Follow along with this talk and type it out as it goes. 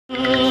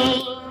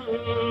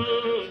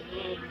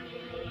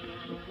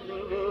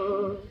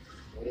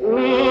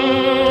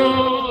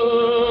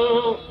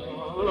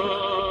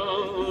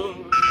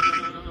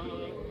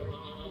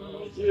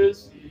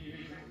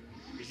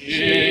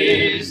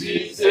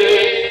Jésus,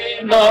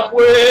 c'est notre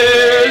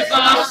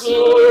présence,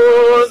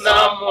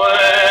 n'a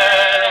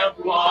moins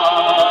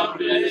pour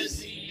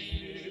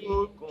plaisir,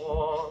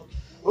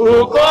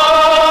 ou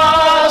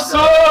consoler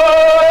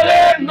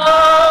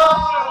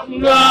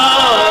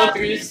notre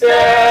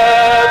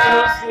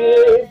tristesse,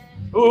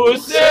 ou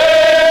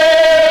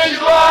c'est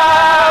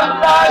joie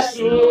la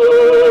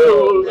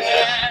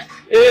journée,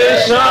 et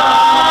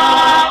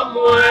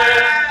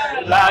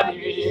jamais la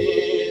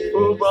nuit,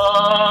 ou bon.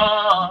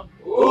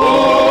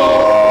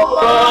 Oh,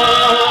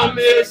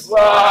 mais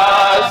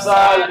sois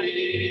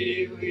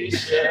salut,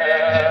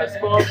 richesse,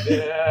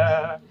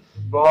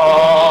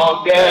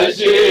 bon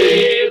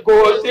berger,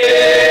 côté,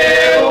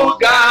 ou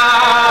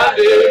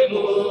garde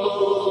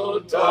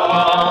mouton,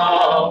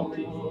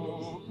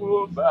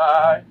 ou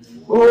bail,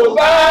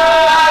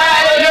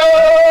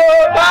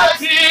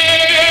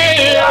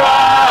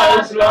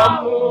 bâtirage,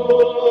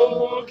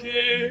 l'amour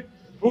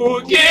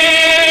pour qui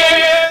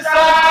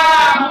ça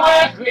m'a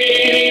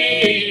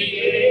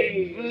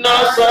crié,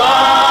 nos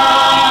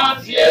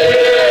sentiers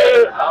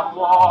à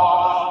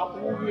mort,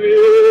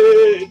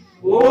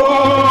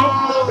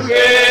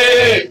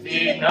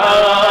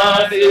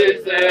 dans les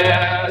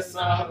airs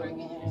sans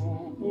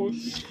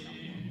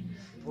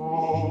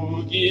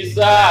pour qui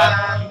ça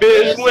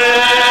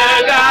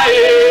besoin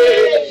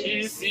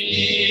d'aller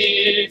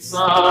ici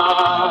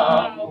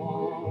sans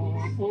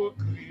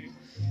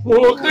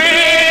pour crier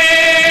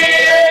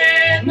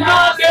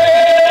dans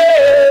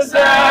des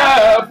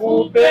airs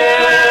pour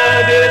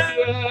perdre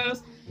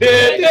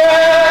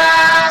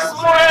détresse,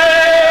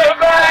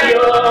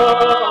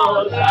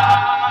 voyons la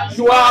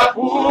joie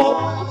pour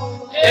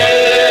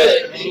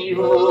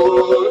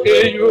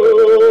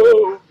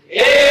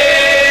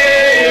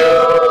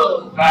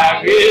va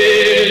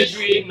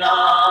réjouir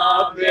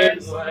dans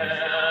besoin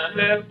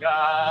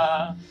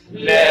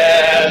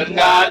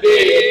l'elga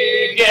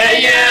des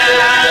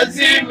gagnants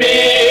du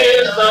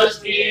message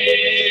qui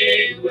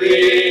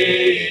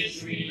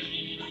réjouit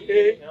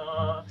et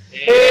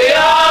en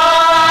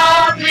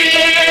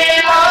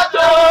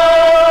pilotant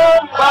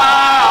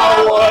par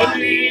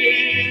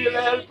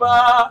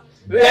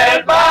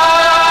l'elle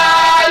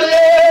parle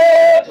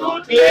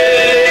toute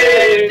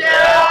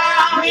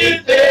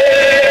l'éternité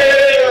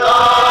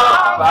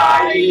en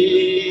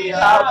Paris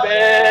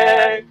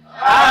avec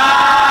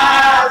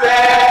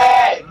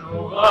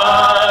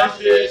l'ouvrage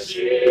de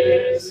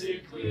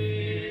Jésus-Christ,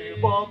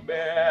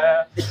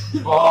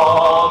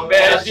 bon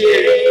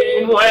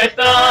berger, moins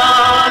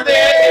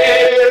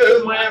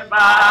tendez, moins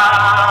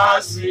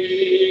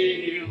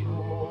facile,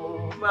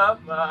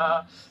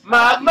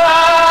 maman,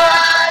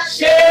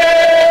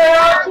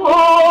 chère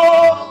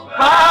pour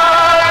ma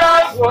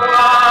foi,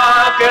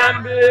 qu'un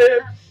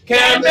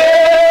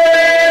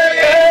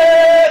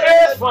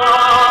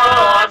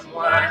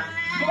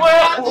moi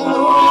pour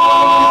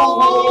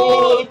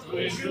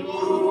toujours,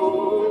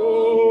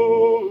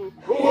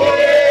 pour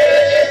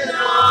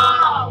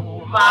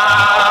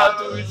ma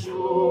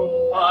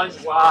toujours en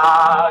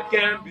joie,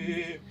 qu'un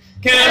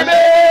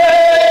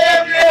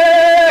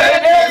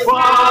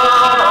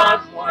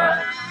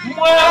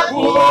moi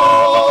pour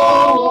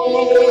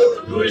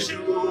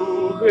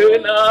toujours, et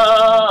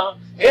non,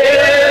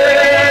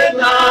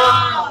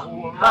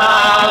 ma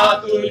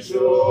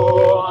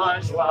toujours en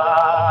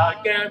joie,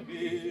 qu'un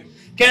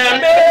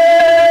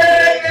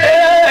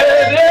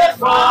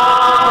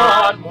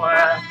défend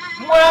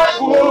moi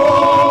pour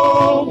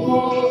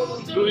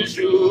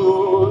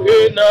toujours,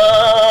 et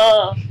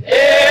non,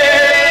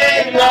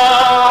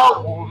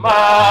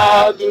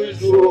 ma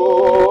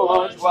toujours en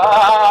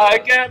joie,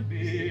 qu'un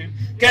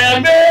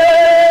défend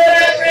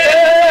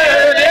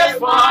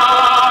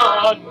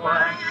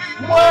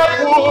moi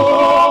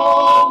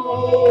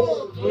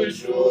pour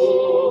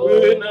toujours,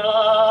 et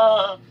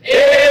non,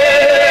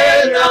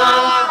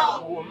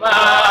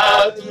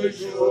 ma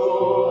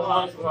toujours en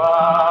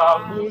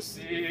joie,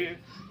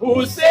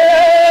 pousser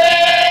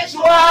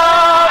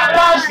joie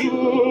la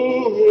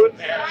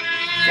journée,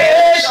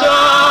 et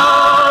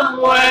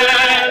chante-moi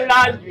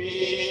la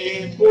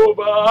nuit pour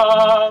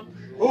bas,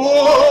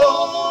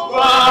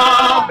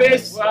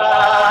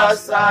 soit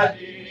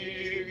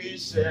salut,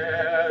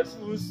 richesse,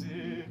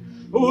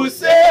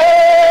 pousser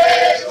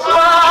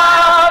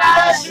joie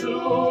la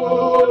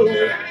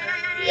journée,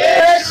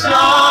 et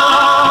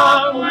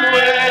chante-moi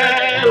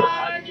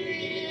la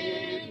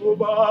nuit pour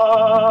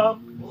bas,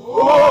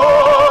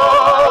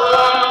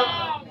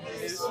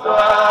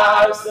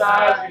 soit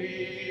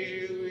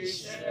salut,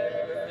 richesse.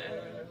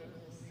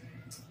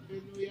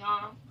 Alléluia.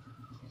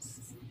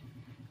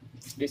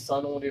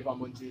 Descendons devant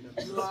mon Dieu.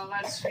 Gloire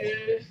à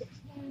Dieu.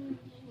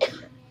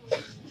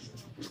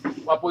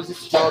 Ma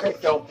position qui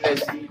fait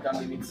plaisir dans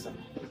mes minutes.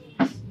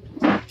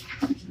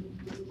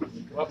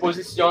 Ma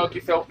position qui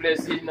fait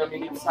plaisir dans mes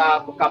minutes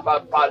pour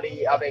capable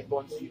parler avec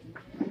bon Dieu.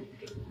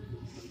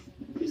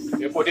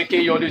 Et pour que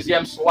une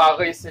deuxième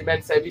soirée,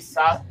 semaine service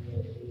ça.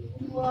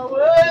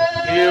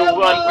 Et on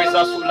rend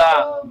présence sous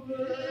là.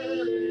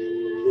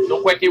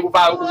 Donc, on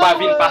va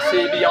venir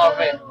passer bien en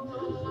vain.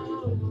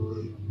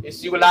 Et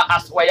sur la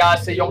assoya,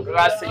 c'est une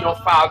grâce, c'est une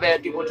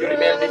faveur que mon Dieu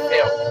lui-même les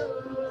fait.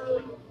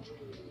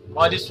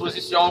 En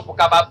disposition pour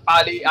capable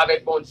parler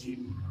avec bon Dieu.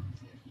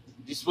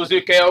 Disposer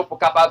le cœur pour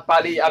capable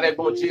parler avec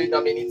bon Dieu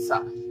dans mes minutes ça.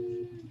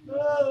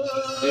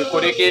 Et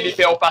pour que lui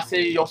fait passer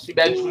une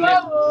super belle journée.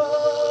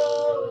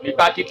 Lui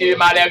pas quitter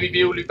mal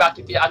arrivé ou lui pas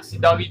quitter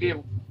accident arrivé.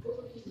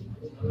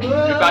 Lui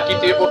pas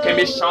quitter aucun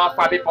méchant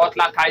frappé porte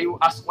la caillou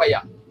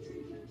assoya.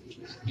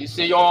 Et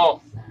c'est une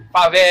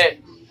faveur,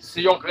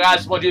 c'est une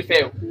grâce mon Dieu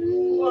fait.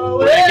 Il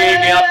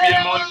y a un pile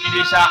monde qui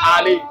déjà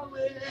allé.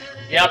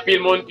 Il y a un pile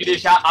monde qui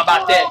déjà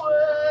abatté.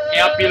 Il y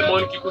a un pile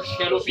monde qui couche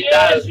chez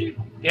l'hôpital. Il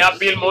y a un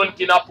pile monde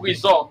qui est en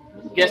prison.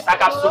 Il y a ça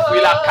qui a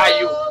souffert la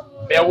caillou.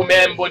 Mais ou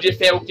même, bon Dieu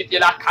fait ou quitter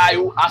la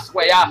caillou à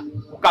Soya.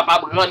 Pour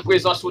capable de rendre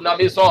présence sur la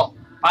maison.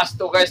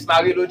 Pastoresse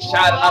Marie-Lou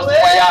Charles à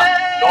Soya.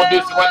 Lors de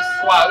cette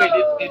soirée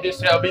de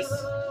service.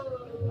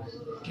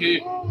 Que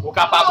vous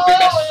capable de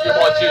remercier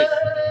mon Dieu.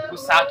 Pour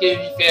ça qu'il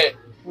fait.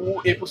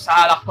 Et pour ça,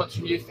 elle a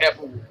continué à faire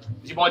pour vous.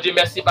 Dis bon Dieu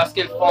merci parce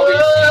qu'ils font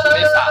réussir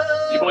ça.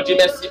 Dis bon Dieu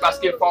merci parce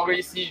qu'ils font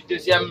réussir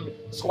deuxième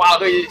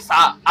soirée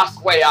ça à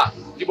Soya.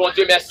 Dis bon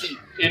Dieu merci.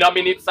 Et dans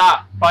minute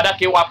ça, pendant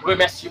que vous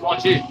remerciez mon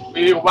Dieu,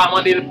 et vous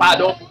demandez le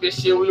pardon pour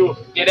péché. Il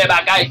y a des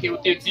bagailles que vous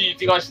te dit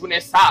durant la journée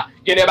ça.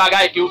 Il y a des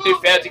bagailles que vous te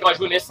fait durant la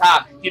journée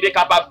ça. Qui est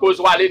capable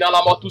de aller dans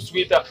la mort tout de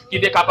suite. Qui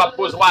est capable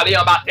de aller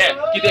en bataille.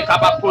 Qui est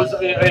capable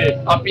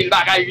de en pile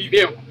bagaille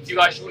river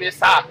durant la journée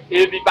ça.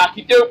 Et il va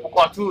quitter pour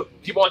contour.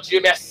 Dis bon Dieu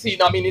merci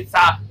dans minute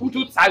ça. Pour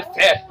tout ça le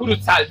fait, pour tout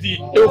ça le dit.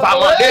 Et vous va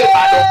demander le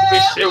pardon pour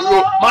péché.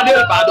 Demander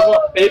le pardon.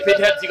 Et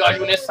peut-être durant la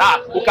journée ça.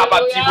 Vous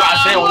capable de dire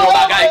voisin ou un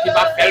bagaille qui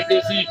va faire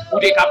plaisir. Ou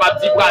des capable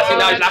de dire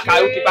voisinage la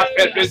caillou qui va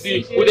faire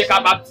plaisir. Ou des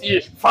capable de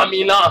dire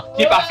famille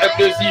qui va faire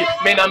plaisir.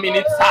 Mais dans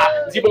minute ça,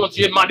 dis bon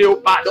Dieu demandez au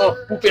pardon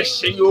pour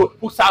péché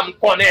pour ça me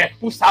connaît,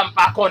 pour ça me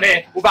pas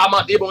connaît. Ou va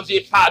demander bon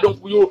Dieu pardon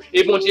pour vous.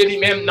 Et bon Dieu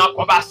lui-même dans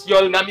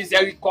compassion, dans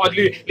miséricorde,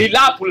 il est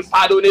là pour le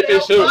pardonner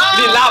péché. Il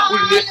est là pour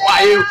le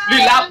nettoyer. Il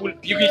est là pour le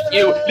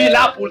purifier. Il est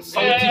là pour le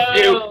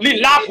sanctifier. Il est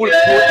là pour le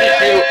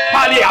protéger.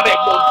 Parlez avec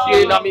mon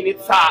Dieu dans minute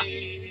ça.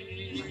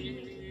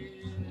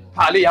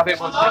 Parlez avec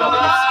mon Dieu dans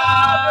minute ça.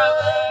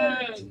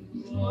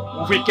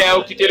 Ouvrez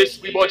cœur, quittez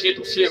l'esprit, bon Dieu,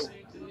 touchez vous.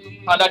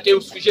 Pendant que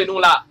vous suivez nous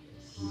là,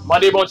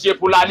 demandez bon Dieu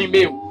pour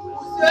l'animer.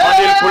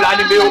 Demandez pour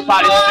l'animer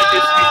par le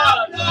Saint-Esprit.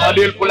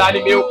 Demandez pour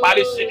l'animer par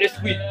le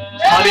Saint-Esprit.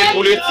 Demandez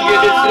pour le tirer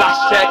de la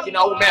chair qui est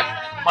dans vous-même.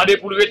 Demandez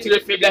pour le retirer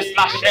faiblesse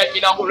la chair qui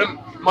est dans vous-même.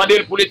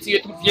 Demandez pour le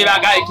tirer tout vieil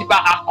bagaille qui va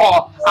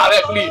accord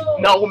avec lui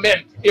dans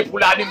vous-même. Et pour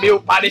l'animer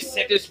par le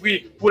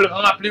Saint-Esprit. Pour le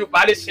remplir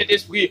par le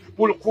Saint-Esprit.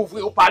 Pour le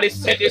couvrir par le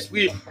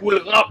Saint-Esprit. Pour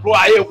le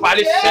remployer par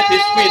le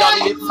Saint-Esprit dans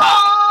le milieu de ça.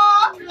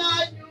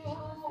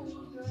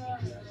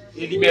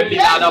 Et lui-même, il est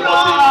là dans votre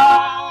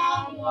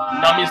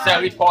dans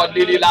miséricorde,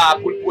 il est là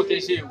pour le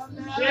protéger.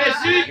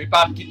 Il ne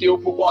pas quitter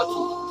pour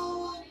partout.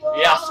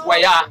 Et à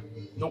Soya,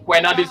 nous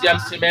croyons dans la deuxième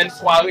semaine,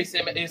 soirée,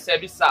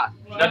 service ça.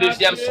 Dans la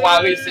deuxième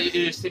soirée,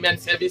 semaine,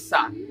 service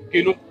ça. Que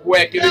nous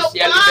croyons que le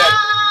ciel est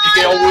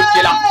il y a un rôle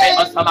qu'il a fait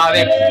ensemble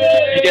avec vous.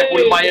 Il est pour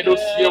le moyen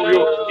dossier.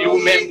 Et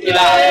vous-même qui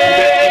l'a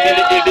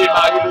aider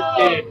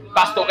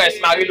Pastoresse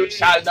Marie-Lou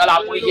Charles dans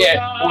la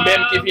prière.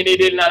 Vous-même qui venez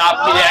aider dans la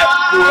prière.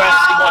 Pour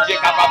ainsi, mon Dieu,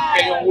 capable de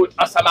faire une route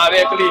ensemble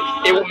avec lui.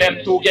 Et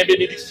vous-même, tout, il y a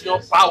bénédiction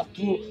partout.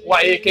 Vous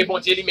voyez que mon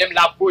Dieu lui-même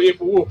l'a prouvé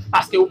pour vous.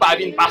 Parce que vous ne pouvez pas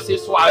venir passer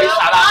soirée,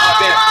 ça là,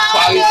 envers.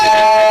 Soirée, c'est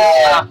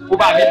vous ne pouvez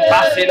pas venir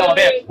passer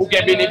l'envers. Vous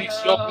avez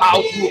bénédiction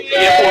partout. Il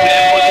y a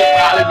problème, mon Dieu,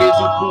 pour le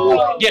résoudre pour vous.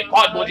 Il y a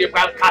corde, mon Dieu,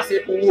 pour le casser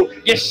pour vous.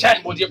 Il y a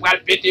chaîne, mon Dieu, pour le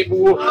péter pour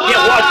vous. Il y a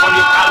roche, mon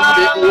Dieu, pour le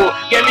rouler pour vous.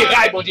 Il y a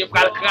miraille, mon Dieu, pour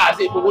le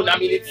craser pour vous dans la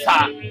minute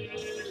ça.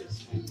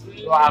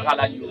 Gloire à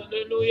l'agneau.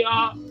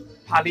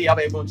 Parlez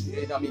avec mon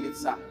Dieu dans la minute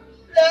ça.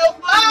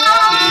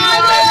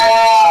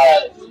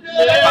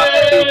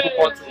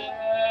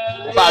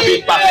 Vous pas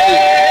venir passer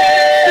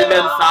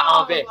semaine ça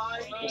envers.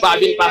 Vous pas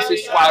venir passer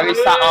soirée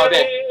ça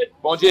envers.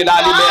 Bon Dieu là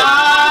lui-même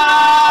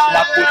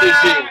la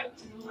protéger,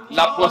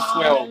 la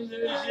prospère.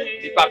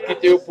 Il pas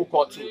quitter pour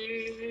contour.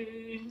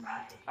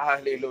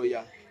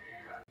 Alléluia.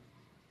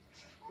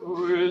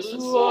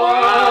 Reçois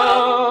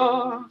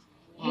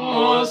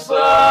mon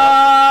sacrifice.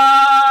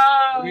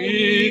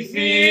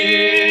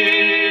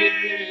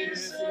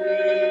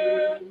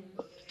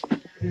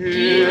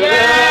 Il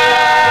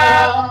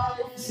est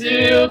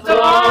sur ton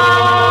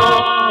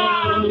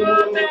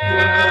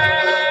cœur.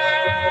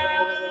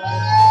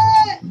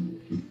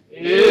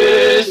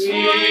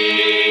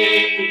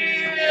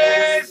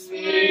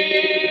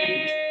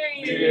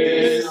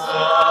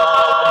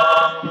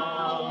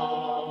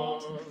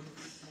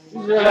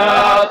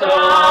 J'attends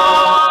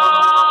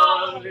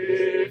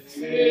les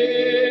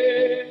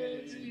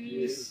faits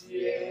du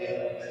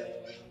ciel.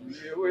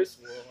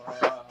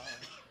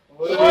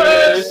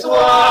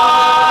 Reçois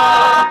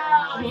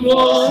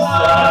mon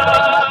sacrifice.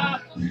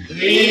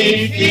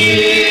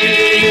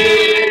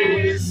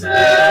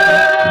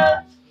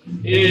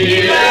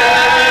 Il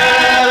est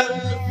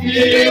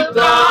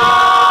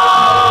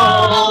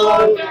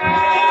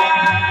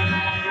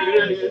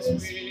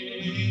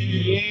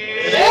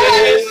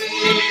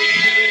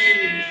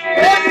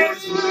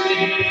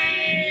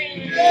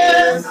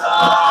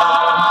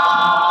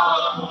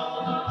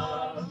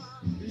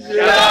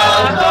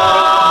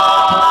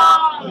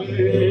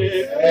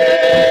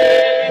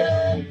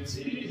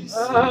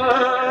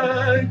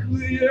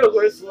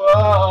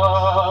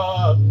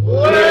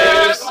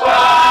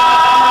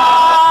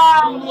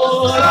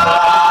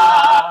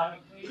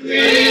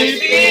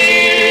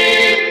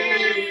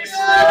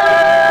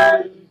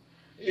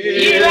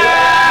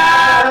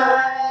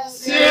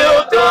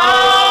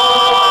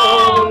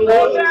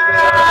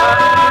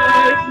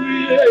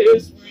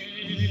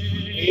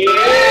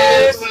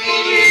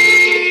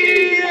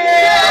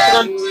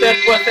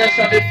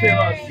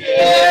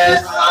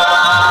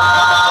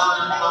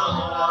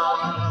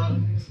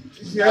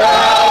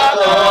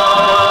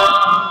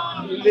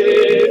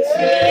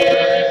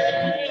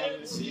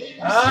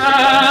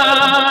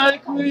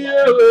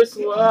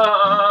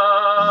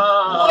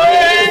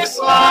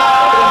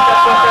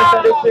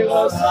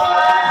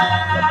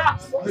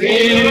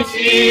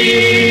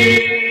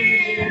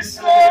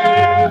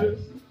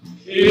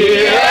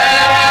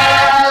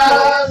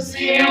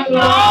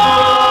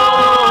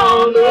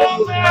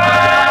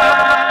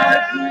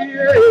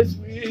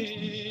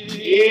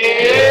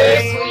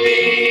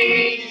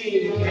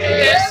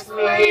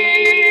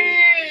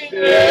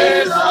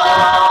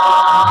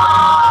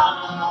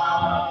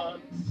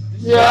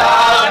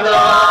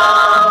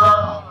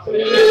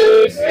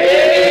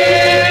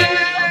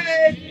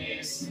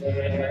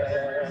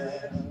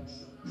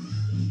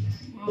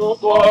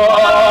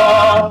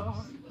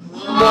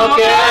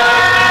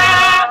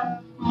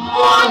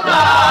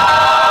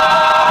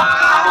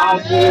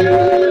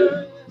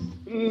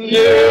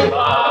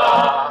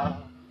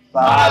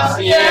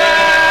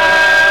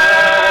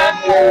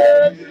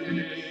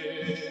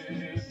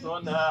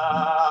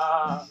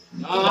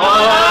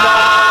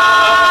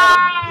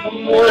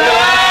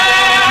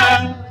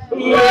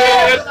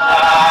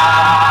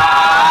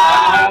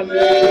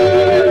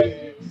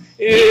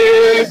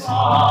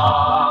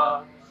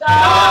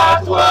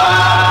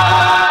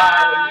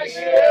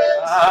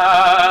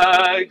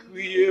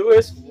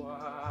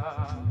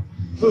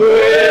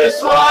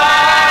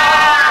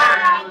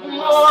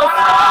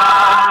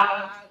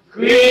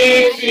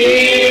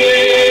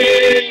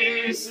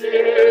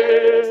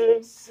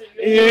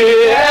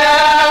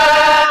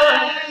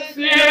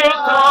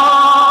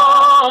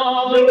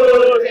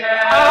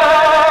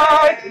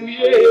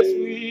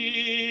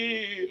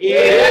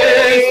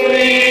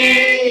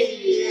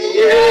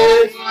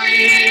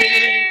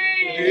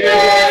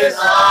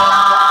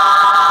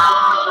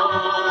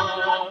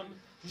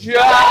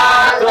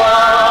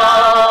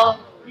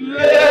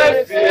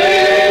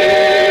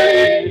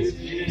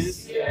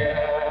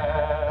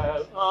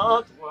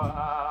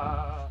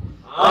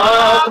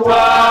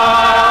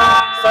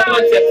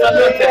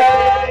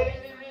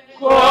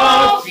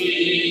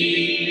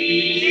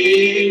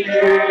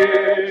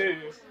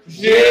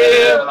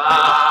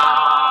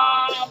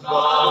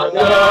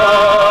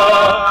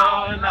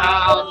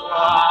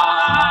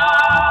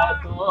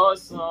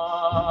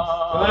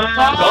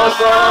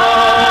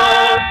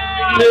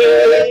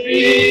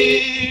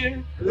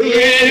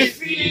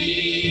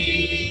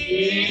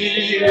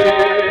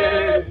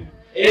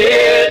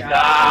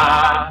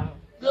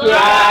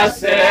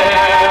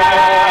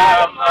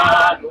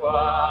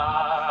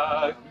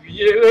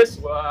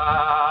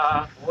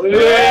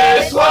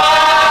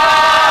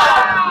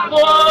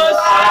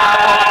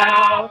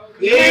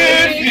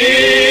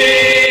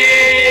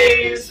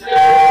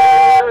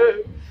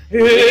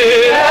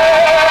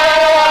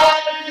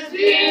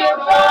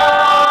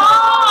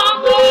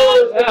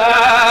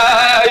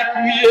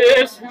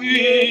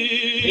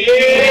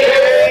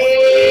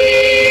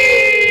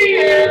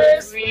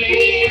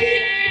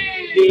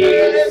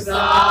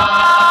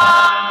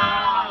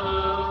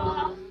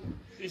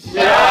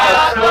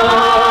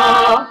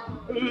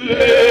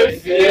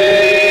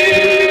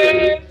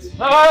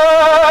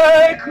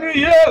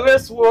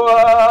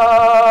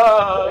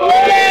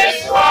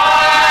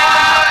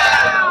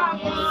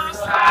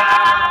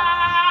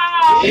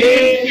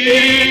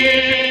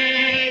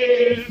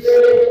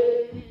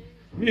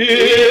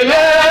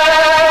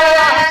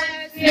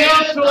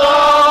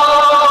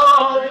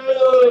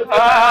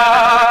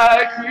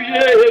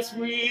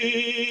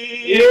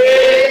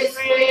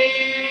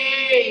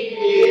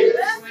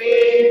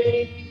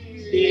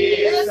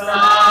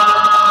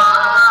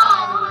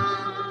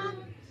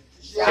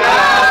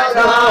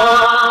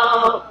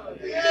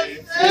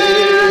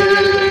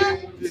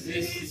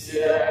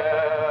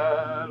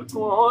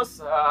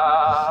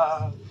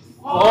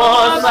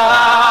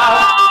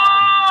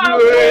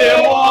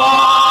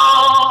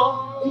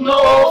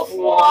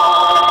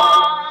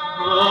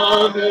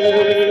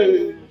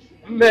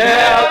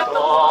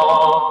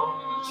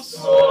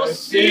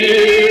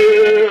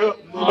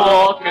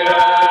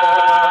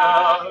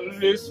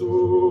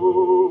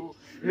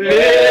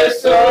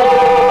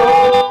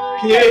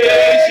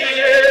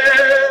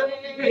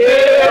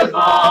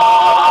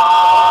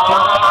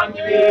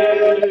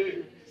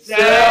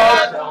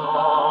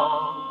Serpent,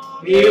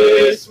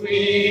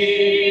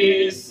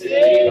 l'esprit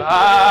Seigneur.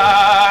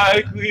 À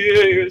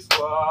crier,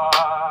 reçois.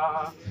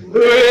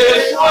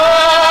 Reçois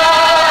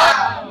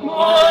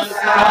mon sacrifice.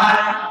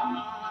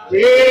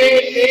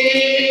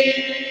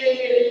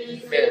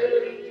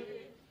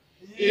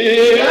 Il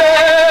est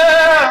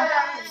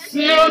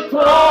sur ton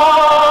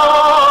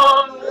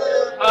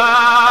À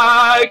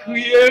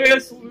crier,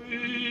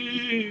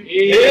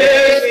 esprit.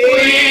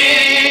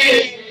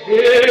 esprit,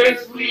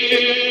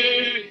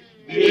 esprit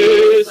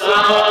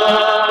descend.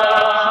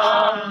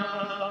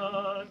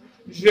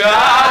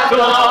 J'attends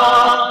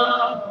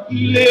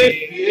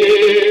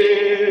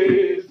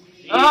l'effet.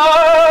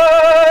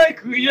 À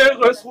crier,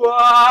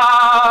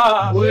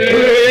 reçois.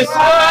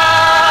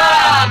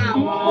 Reçois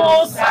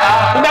mon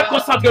sacrifice. Vous êtes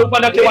concentré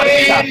pendant que vous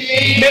dites ça.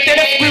 Mettez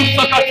l'esprit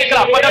sur cantique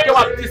là pendant que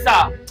vous dites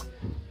ça.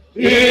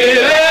 Il est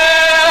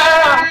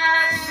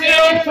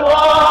sur ton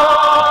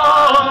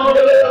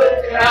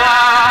À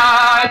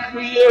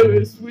crier,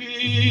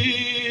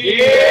 esprit.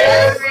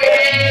 esprit,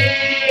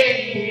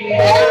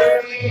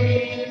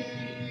 esprit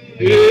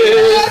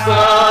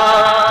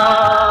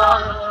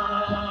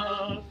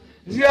descend.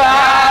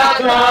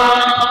 J'attends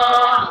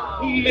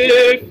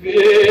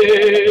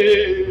l'effet.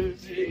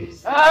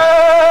 À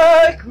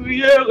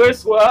crier,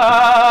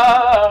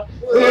 reçois.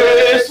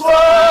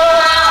 Reçois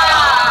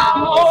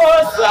mon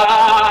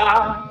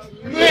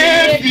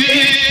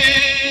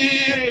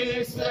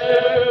sacrifice.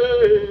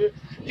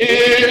 Il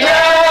est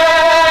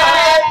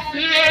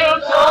sur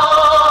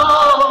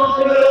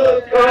ton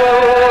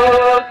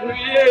cœur.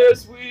 Crier,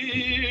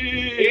 esprit.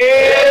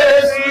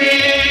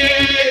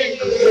 Esprit,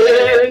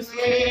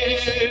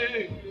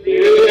 esprit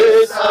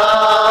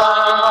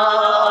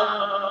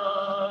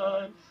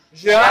descend.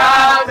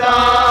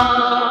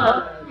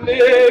 J'attends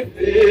les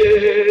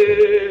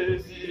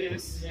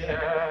physiciens.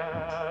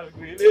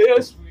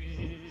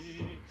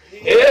 L'esprit.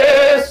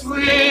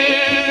 Esprit,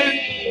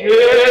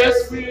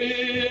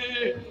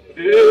 esprit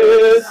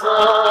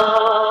descend.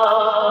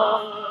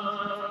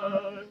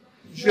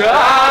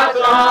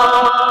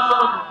 J'attends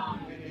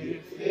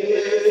les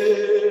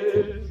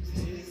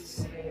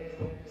physiciens.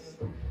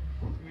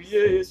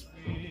 Crier,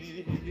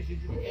 esprit.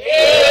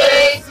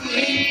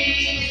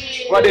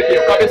 Esprit, Guarda de pied,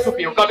 o cabeça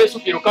supino, o cabeça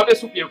supino, o cabeça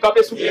supino, o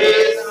cabeça supino.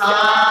 descend.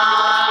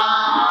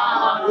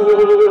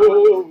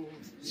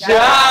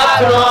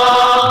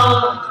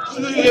 J'attends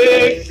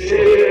les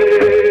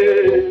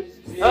physiciens.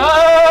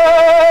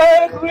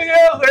 Ah,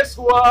 crier,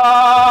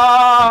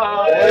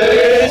 reçois.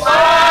 Reçois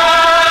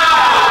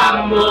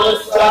mon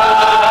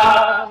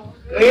sacrifice.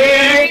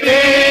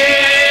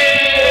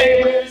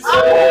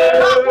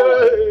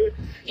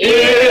 Il est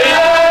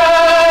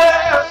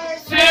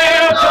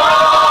sur ton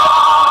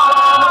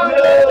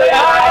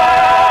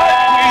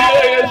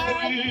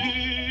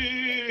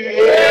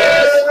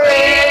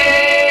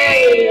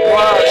esprit.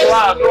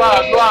 Gloire,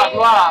 gloire, gloire,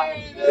 gloire.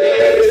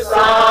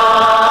 Descend.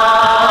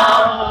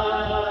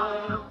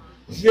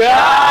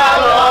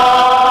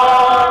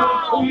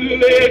 J'attends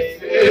les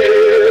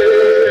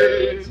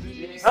physiciens.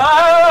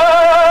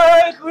 Ah,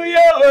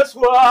 crier,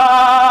 reçois.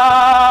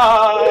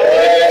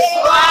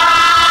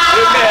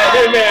 Amen,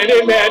 amen,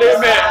 amen,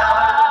 amen.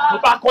 Nous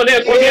ne connaissons pas combien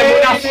de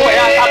monde a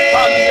soya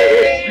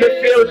le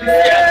feu du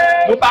ciel.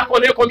 Nous ne connaissons pas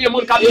combien de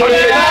monde a le ciel à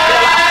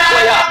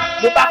soya.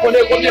 Nous ne connaissons pas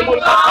combien de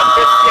monde a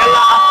le ciel à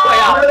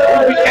soya.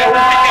 Vous piquez, vous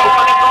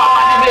connaissez pas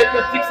animer le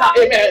petit ça,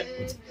 amen.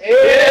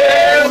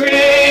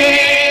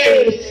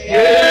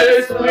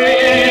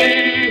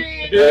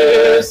 Esprit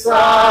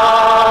descend.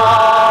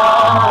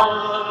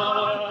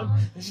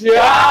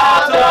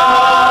 J'attends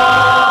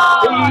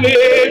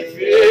les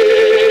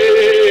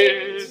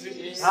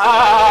physiciens.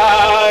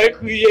 Ah,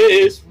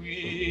 crier,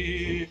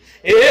 esprit.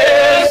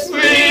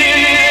 Esprit,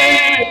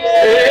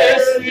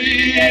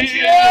 esprit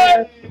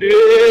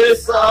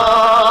descend.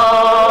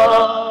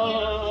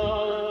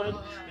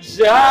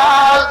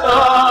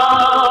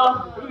 J'attends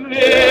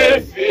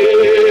les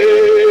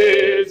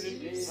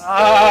physiciens.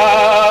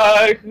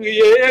 Ah,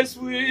 crier,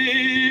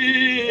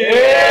 esprit.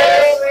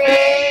 Esprit,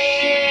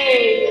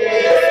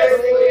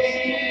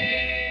 esprit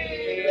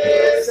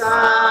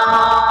descend.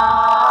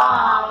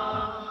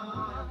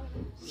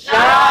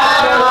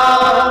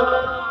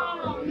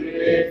 J'attends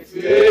les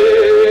physiciens.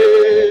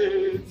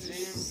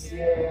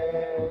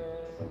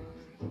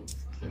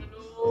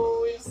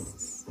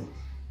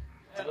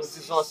 Nous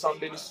disons ensemble,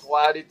 béni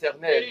soit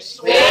l'Éternel. Béni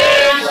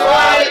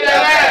soit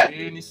l'Éternel.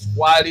 Béni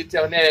soit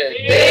l'Éternel.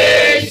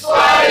 Béni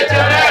soit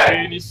l'Éternel.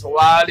 Béni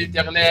soit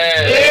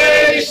l'Éternel.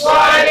 Béni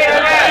soit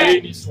l'Éternel.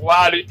 Béni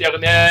soit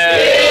l'Éternel.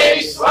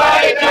 Béni soit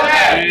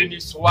l'Éternel.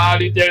 Béni soit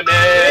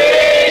l'Éternel.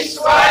 Béni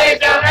soit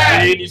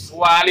l'Éternel. Béni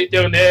soit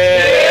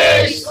l'Éternel.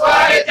 Béni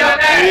soit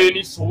l'Éternel.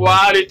 Béni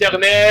soit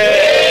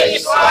l'Éternel. Béni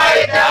soit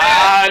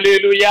l'Éternel.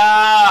 Alléluia.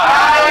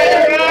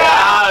 Alléluia.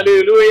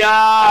 Alléluia.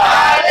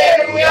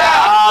 Alléluia.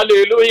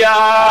 Alléluia.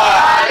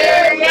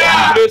 Alléluia.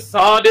 Vive le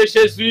sang de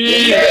Jésus.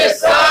 Vive le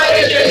sang de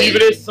Jésus. Vive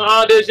le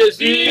sang de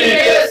Jésus. Vive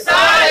le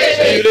sang de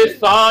Jésus. Vive le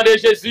sang de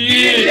Jésus.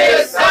 Vive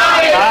le sang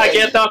de Jésus.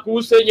 Aguette en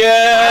coup,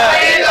 Seigneur.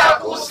 Aguette en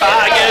coup,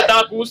 Pas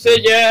d'un coup,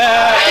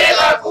 Seigneur.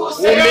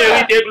 Vous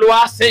méritez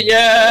gloire,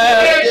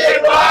 Seigneur.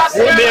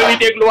 Vous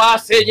méritez gloire,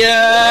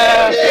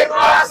 Seigneur.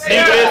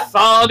 Vive le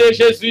sang de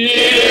Jésus.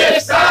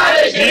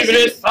 Vive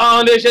le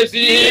sang de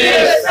Jésus.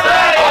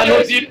 À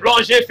nous y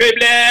plonger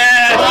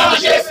faiblesse.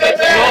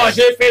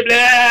 Plonger faiblesse.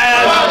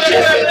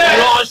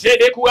 Plonger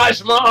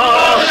découragement.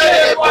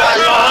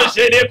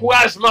 Plonger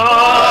découragement.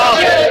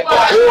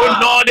 Au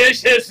nom de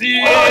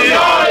Jésus.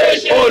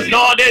 Au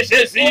nom de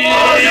Jésus.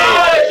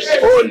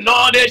 Au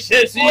nom de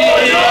Jésus.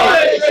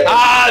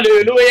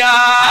 Alléluia.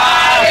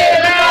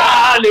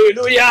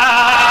 Alléluia.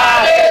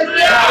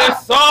 Le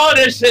sang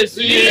de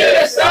Jésus.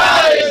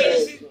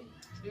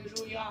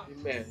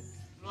 Amen.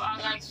 Gloire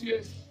à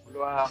Dieu.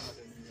 Gloire à Dieu.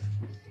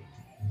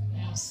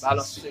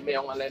 Balance ce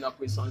meilleur en l'air dans la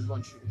présence de mon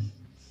Dieu.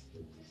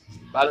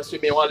 Balance ce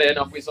meilleur en l'air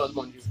dans la présence de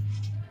mon Dieu.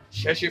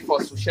 Cherchez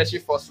force, cherchez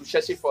force,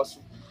 cherchez force.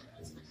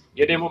 Il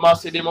y a des moments,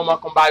 c'est des moments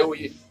qu'on va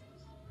y.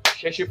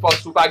 Cherchez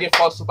force, ou pas de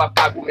force, ou pas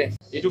de gourmet.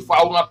 Et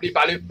toutefois, vous rempli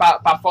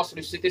par force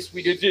de cet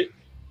esprit de Dieu.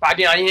 Pas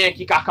de rien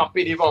qui a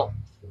campé devant.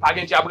 Pas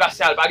de diable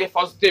racial, pas de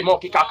force de démon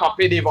qui a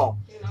campé devant.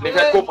 Les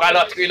gens qui prennent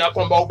l'entrée dans le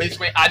combat, ont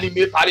besoin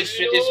animé par le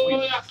Saint-Esprit.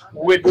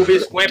 Ou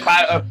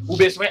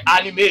besoin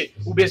animé,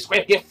 ou besoin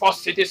de force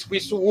de cet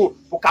esprit sur vous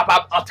pour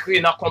capable d'entrer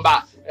dans le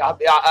combat à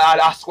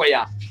la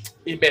soya.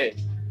 Amen.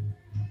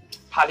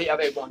 Parlez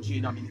avec mon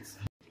Dieu dans le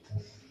ministère.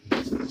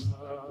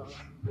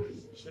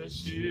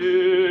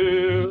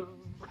 Jésus,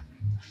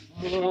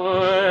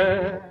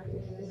 moins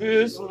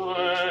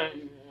besoin,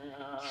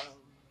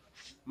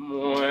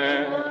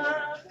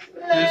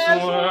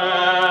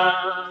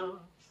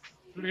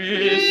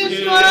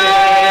 plus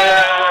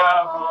avant,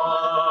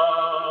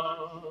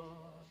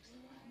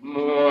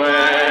 moins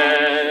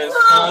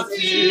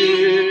senti,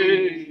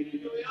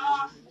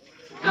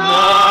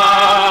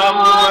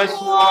 moins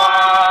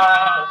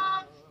soif,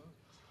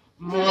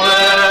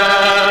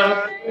 moins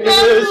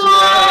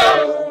besoin,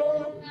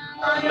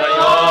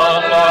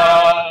 n'ayant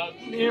pas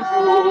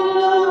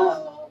niveau,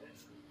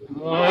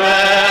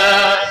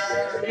 moins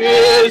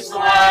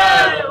besoin,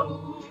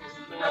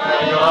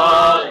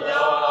 n'ayant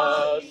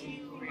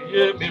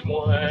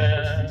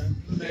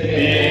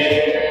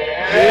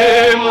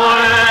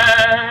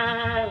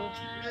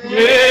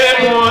mais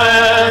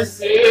moins,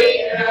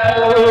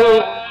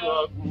 Seigneur,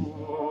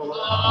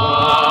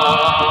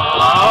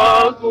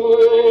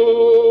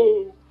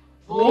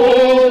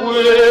 pour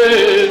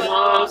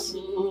présence,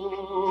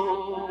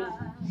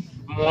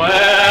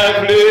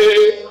 moins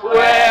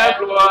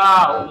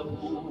gloire,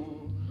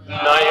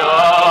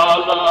 n'ayant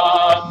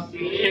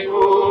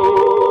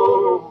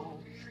niveau,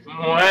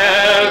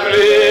 moins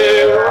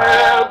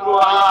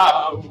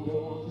gloire,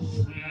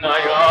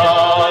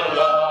 n'ayant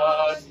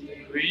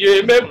priez,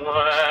 mais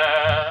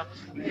moins,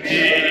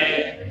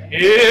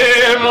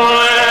 et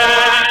moins,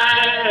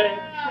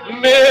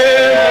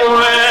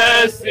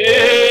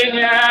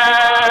 Seigneur,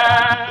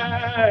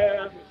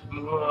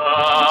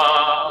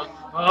 moi,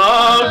 en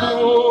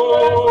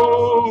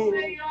vous,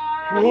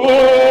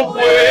 pour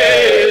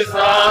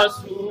présence,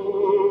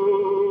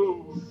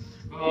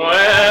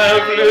 moins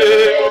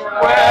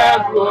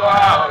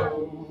gloire,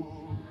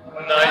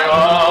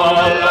 n'ayant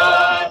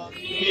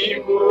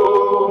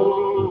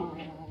niveau,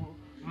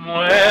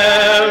 moins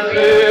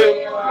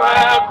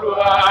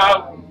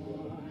gloire,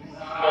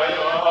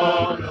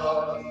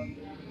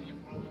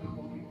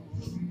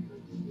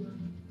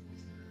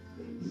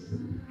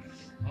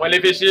 moi les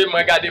péchés,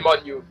 moi garder mon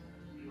Dieu.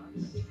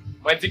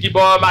 Moi dis qui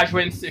bon m'a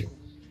joindre secours.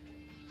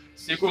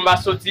 Secours m'a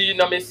sorti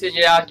dans mes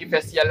seigneurs qui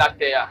fait ciel la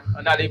terre.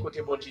 On allait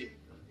écouter bon Dieu.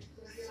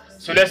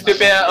 Céleste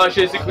Père en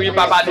Jésus-Christ,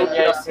 Papa nous qui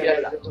est dans le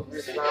ciel.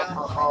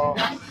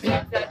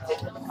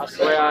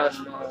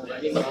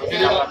 Tu es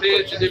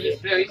monté, tu es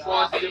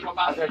miséricorde, tu es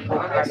compassion.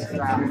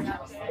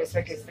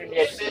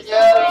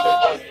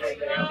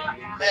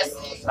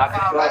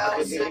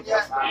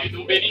 Et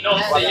nous bénissons,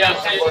 Seigneur.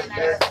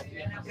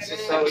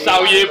 Ça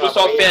oui, pour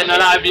son faire dans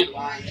la vie.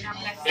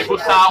 Et pour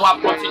ça, on va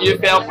continuer à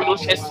faire pour nous,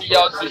 cher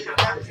Seigneur Dieu.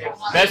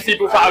 Merci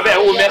pour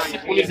faveur, merci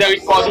pour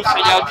miséricorde,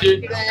 Seigneur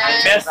Dieu.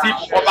 Merci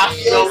pour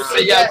compassion,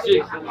 Seigneur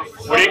Dieu.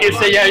 Pour que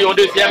Seigneur, une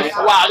deuxième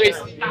soirée,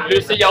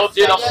 le Seigneur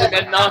Dieu, dans ce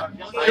maintenant,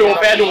 que on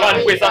fait nous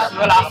rendre présence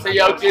dans la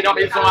Seigneur Dieu, dans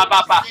la maison à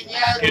papa.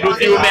 Et nous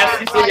disons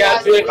merci, Seigneur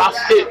Dieu, parce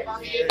que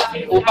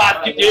on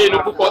va quitter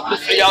nous pour contre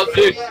Seigneur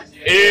Dieu.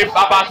 Et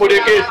papa, pour que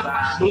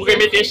nous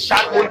remettons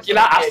chaque monde qui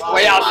l'a à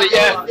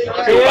Seigneur,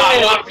 que on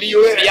va remplir,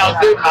 Seigneur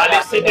Dieu, par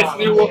les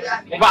Saint-Esprit,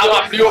 on va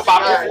remplir par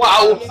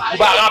pouvoir, on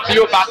va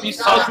remplir par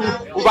puissance,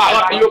 on va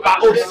remplir par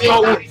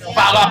option, on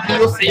va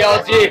remplir,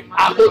 Seigneur Dieu,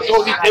 à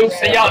autorité,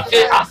 Seigneur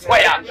Dieu, à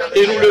Seigneur.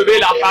 Et nous lever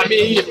la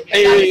famille,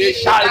 et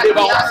Charles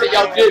devant,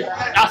 Seigneur Dieu,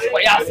 à Seigneur.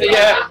 soya,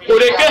 Seigneur, pour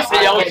les que,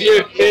 Seigneur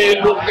Dieu, et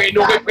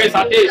nous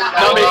représenter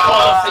dans mes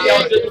corps,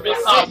 Seigneur Dieu, tout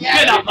puissant.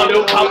 Que la demande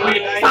au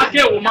Pabri, ça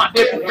que vous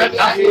demandez pour faire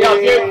ça, Seigneur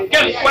Dieu.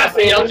 Quel fois,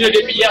 Seigneur Dieu,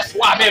 depuis hier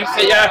soir même,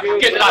 Seigneur,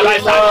 que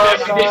travail ça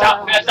fait déjà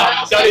fait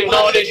dans le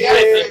nom de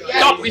Jésus.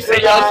 Donc, oui,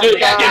 Seigneur Dieu, qui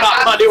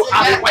m'a demandé au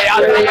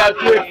Assoya, Seigneur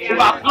Dieu, on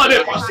va prendre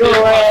le français,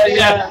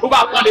 Seigneur, on va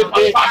prendre le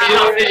français famille,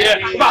 Seigneur,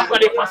 on va prendre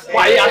le français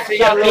foyer,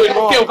 Seigneur Dieu,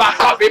 et on va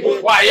frapper pour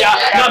foyer.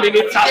 Non,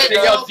 mais ça,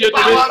 Seigneur Dieu, de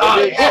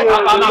l'état, on va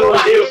pas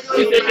m'appeler,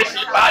 si c'est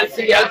péché par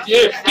Seigneur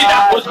Dieu, qui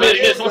t'a causé mes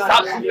maisons ça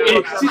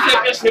souffrir, si c'est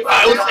péché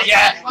par le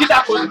Seigneur, qui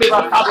t'a causé mes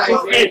maisons ça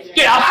souffrir,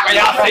 qui a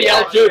fait,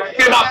 Seigneur Dieu,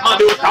 qui m'a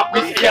demandé au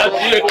tapis, Seigneur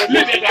Dieu,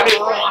 libérez mes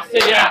enfants,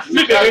 Seigneur,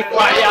 libérez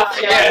foyer,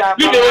 Seigneur,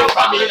 libérez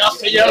famille,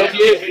 Seigneur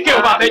Dieu, qui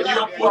on va mettre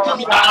un photo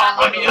dans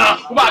la famille,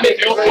 on va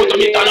mettre un photo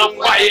dans la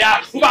foyer,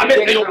 on va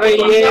mettre un photo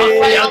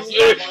dans Seigneur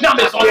Dieu, dans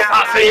la maison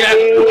ça, Seigneur,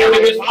 pour que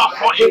les maisons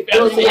enfants et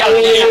pères, Seigneur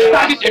Dieu,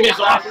 pas que les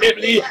maisons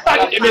affaiblies, pas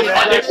que les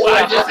maisons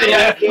découragées,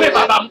 Seigneur, mais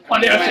papa me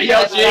connaît,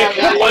 Seigneur Dieu,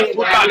 on prend tout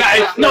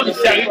bagaille, non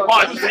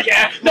miséricorde,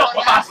 Seigneur, non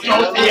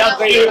compassion, Seigneur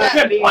Dieu,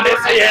 mais on est,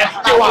 Seigneur,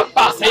 qui va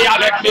passer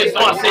avec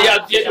maison,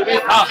 Seigneur Dieu, de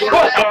l'État,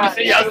 oh,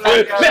 Seigneur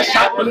Dieu, mais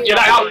chaque monde qui a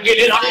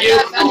appris dans Dieu,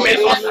 toutes les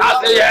maisons,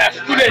 Seigneur,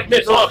 toutes les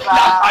maisons,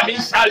 la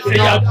famille,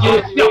 Seigneur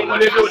Dieu, nous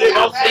les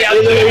devons, Seigneur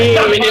Dieu,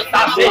 dans le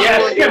ministère, Seigneur,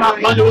 qui m'a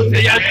demandé au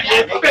Seigneur Dieu,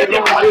 fais des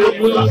croyants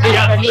pour nous,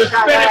 Seigneur Dieu,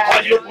 fais des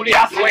croyants pour les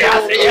assoyer,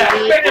 Seigneur,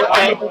 fais des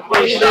croyants pour nous,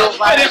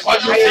 fais des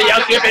croyants, Seigneur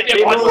Dieu, fais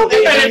des croyants,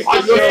 Seigneur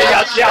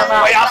Dieu,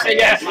 assoyer,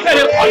 Seigneur, fais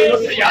des croyants,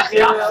 Seigneur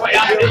Dieu,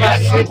 assoyer, Seigneur,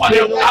 nous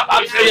connaissons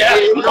capable, Seigneur,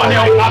 nous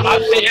connaissons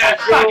capable, Seigneur,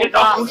 pas que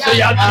dans tout,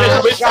 Seigneur Dieu,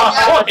 nous restons,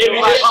 oh,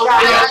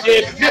 Seigneur Dieu,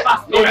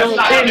 dépasse nos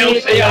restaurants,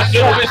 Seigneur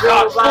Dieu, nous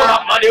restons, on va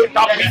demander au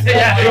temps,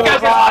 Seigneur, quel que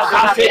soit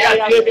ça, Seigneur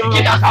Dieu, qui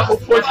n'a qu'à vous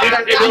poser le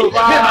début,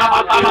 mais ma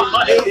papa m'a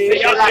demandé,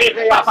 Seigneur Dieu,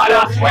 papa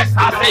l'a souhaité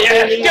ça,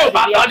 Seigneur, que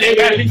va attendre les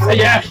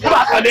Seigneur, on va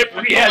attendre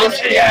prière,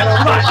 Seigneur,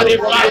 on va attendre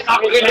prière,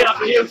 après les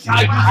prières,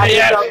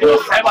 Seigneur, nous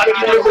servons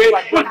qui devrait,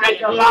 pour faire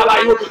le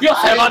travail, nous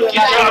servons qui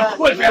devrait,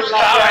 pour faire le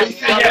travail,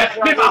 Seigneur,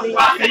 mais ma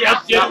foi, Seigneur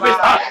Dieu, nous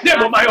restons, les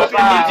moments où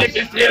on est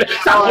difficile,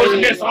 ça cause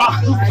mes soins,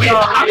 souffrir,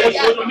 à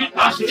cause de nos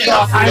mitages,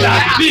 dans ça, là,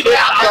 l'idée à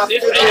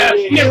Seigneur,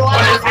 nous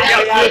connaissons,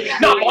 Seigneur Dieu,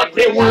 dans votre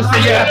déroule,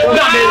 Seigneur,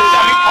 dans les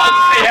miséricordes,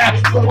 Seigneur,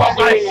 pour pouvoir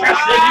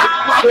chercher,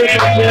 pour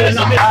pouvoir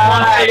dans mes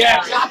soins, Seigneur,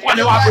 on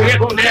est après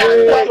retourner,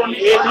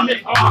 dans mes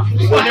soins,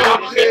 on est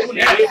après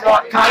retourner,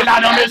 car là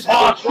dans mes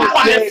soins,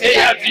 on est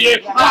Seigneur Dieu,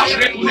 on va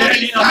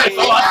retourner dans mes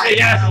soins,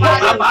 Seigneur, on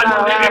va pas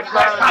nous lever pour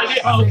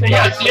aller,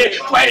 Seigneur Dieu,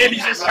 soyez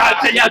les escales,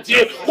 Seigneur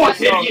Dieu,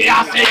 protégez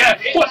à Seigneur,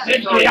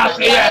 protégez à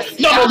Seigneur,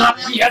 non moment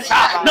prier ça,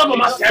 non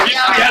moment service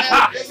prier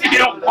ça, si il y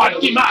a un croix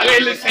qui m'a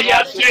le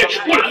Seigneur Dieu,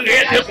 pour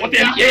l'arrêter, pour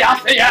délier à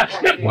Seigneur,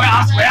 mais pour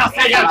asseoir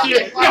Seigneur Dieu,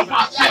 et on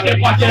va faire des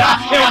croix là,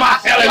 et on va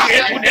faire le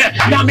retourner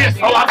dans mes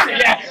soins,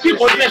 Seigneur, qui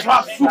pose les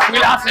joies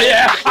souffrir là,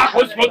 Seigneur, à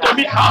cause de votre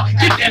mi-temps,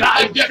 qui était là,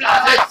 et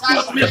déplacé,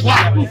 pour mes joies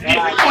souffrir,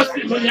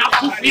 aussi mon a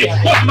souffrir,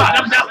 aussi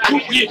madame n'a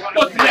souffrir,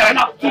 aussi elle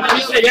n'a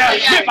souffrir, Seigneur,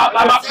 mais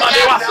papa m'a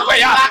demandé à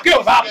Seigneur, que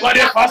on va prendre des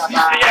forces,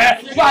 Seigneur,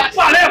 on va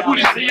parler pour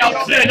le Seigneur,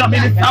 Dieu, dans mes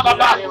ministères,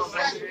 papa,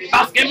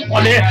 parce que vous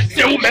connaissez,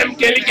 c'est vous-même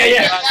qui est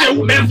gagné, c'est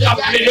vous-même qui a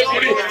fait pour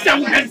lui, c'est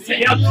vous-même,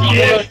 Seigneur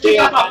Dieu, qui est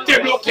capable de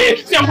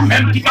débloquer, c'est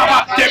vous-même qui est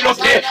capable de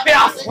débloquer, et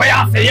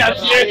à Seigneur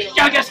Dieu,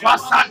 quel que soit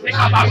ça, qui est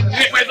capable de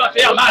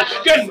représenter un mal,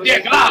 que nous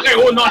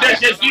déclarons au nom de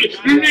Jésus,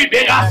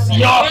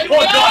 libération,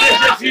 au nom de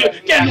Jésus,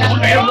 que nous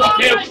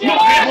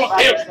révoquons,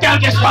 quel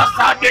que soit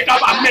ça, qui est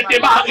capable de mettre des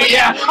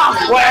barrières, à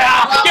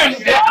Seigneur, que nous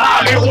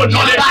déclarons au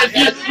nom de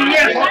Jésus,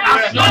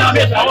 révocation dans la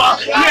maison,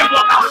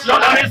 révocation dans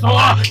la maison,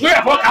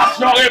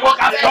 révocation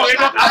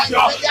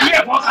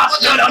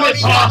dans la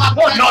maison,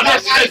 au nom de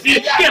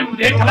Jésus, que nous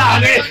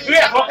déclarons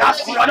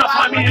révocation dans la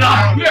famille,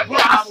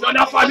 révocation dans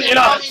la famille,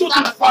 toute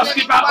une force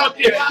qui va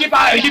monter,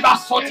 qui va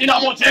sortir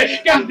dans mon Dieu,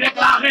 que nous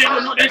déclarons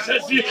au nom de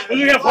Jésus,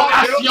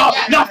 révocation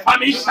dans la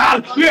famille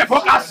sale,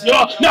 révocation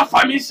dans la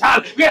famille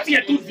sale,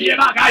 retirez toute vieille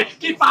bagaille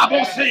qui va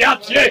bon Seigneur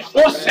Dieu,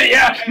 au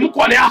Seigneur, nous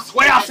connaissons à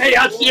soi,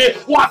 Seigneur Dieu,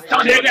 ou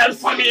attendez réelle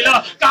famille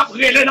là, qu'a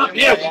brûlé dans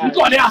pied, nous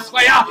connaissons à soi,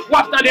 ou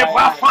attendez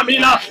voir famille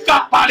là,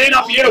 qu'a parlé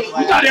dans pied,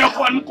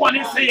 nous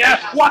connaissons Seigneur,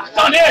 ou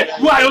attendez,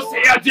 voyons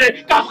Seigneur Dieu,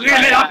 qu'a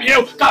brûlé dans pied,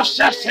 qu'a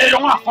cherché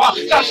un enfant,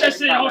 qu'a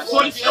cherché une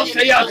solution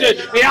Seigneur Dieu,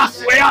 et à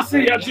soi,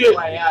 Seigneur Dieu,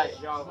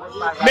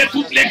 mais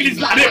toute l'église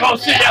là devant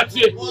Seigneur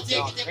Dieu,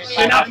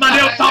 et n'a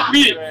demandé au temps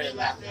pris,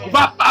 on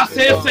va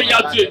passer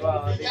Seigneur Dieu,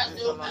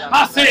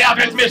 passer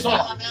avec maison,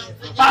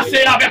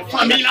 passer avec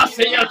famille là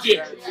Seigneur Dieu,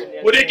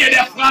 pour des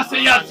frères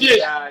Seigneur Dieu,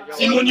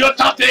 si nous nous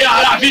tentons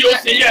à la vie au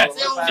Seigneur,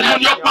 si nous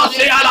nous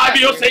pensons à la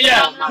vie au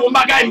Seigneur, pour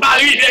bagaille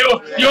marier,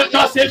 nous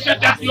tentons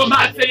peut-être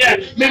mal Seigneur,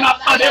 mais m'a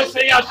demandé au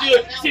Seigneur Dieu,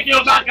 si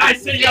nous bagaille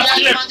Seigneur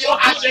Dieu,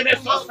 autour de mes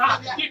soins,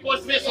 qui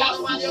cause mes soins,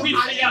 oui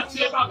Seigneur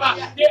Dieu, papa,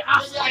 et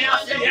assoyant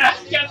Seigneur,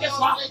 quel que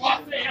soit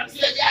Seigneur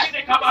Dieu, qui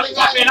est capable de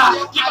frapper là,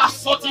 qui va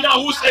sortir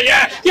dans où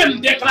Seigneur, qui me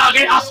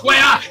déclarer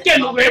assoyant, qui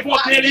nous révoque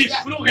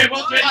nous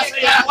révoquer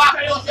Seigneur,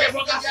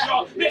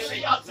 révocation, mais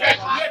Seigneur Dieu,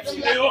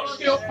 retirez-vous,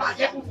 que vous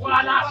paguez pour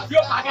voir là, vous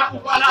paguez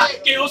pour voir là,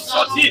 que vous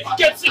sorti,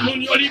 que ti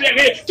moun yo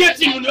libéré, que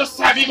ti moun yo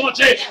servi mon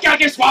Dieu, quel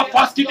que soit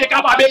force qui est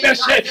capable de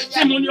pécher,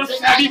 ti moun yo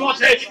servi mon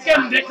Dieu, que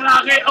me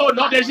déclarer au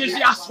nom de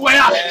Jésus à soi,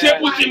 c'est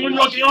pour ti moun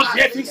yo qui ont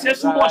Dieu fixé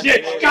sous mon Dieu,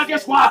 quel que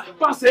soit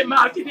pensée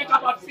mal qui est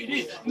capable de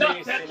finir dans la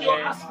tête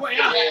à soi,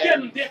 que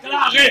me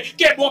déclarer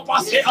que bon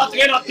pensée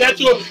entrer dans la tête,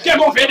 que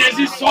mauvais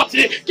désir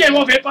sorti, que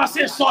mauvais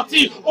pensée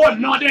sorti au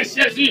nom de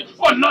Jésus,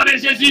 au nom de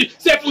Jésus,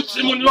 c'est pour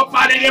ti moun yo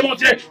parler de mon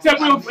Dieu, c'est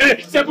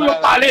pour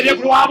parler de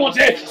gloire mon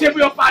Dieu, c'est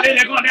pour parler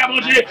de grandeur mon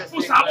Dieu,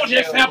 pour ça mon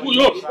Dieu fait pour vous,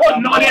 au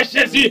nom de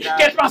Jésus,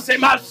 que pensée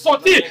mal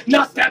sorti dans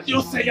la tête du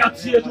Seigneur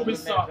Dieu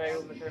tout-puissant.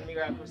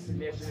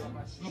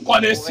 Nous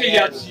connaissons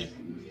Seigneur Dieu.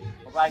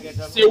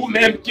 C'est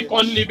vous-même qui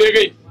compte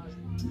libérer.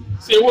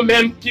 C'est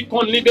vous-même qui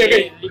compte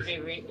libérer.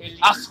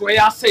 Assoyez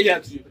à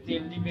Seigneur Dieu.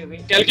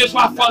 Quelle que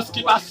soit la force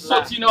qui va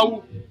sortir dans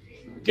vous,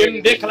 que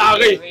nous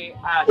déclarer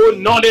au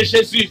nom de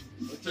Jésus.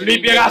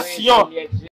 Libération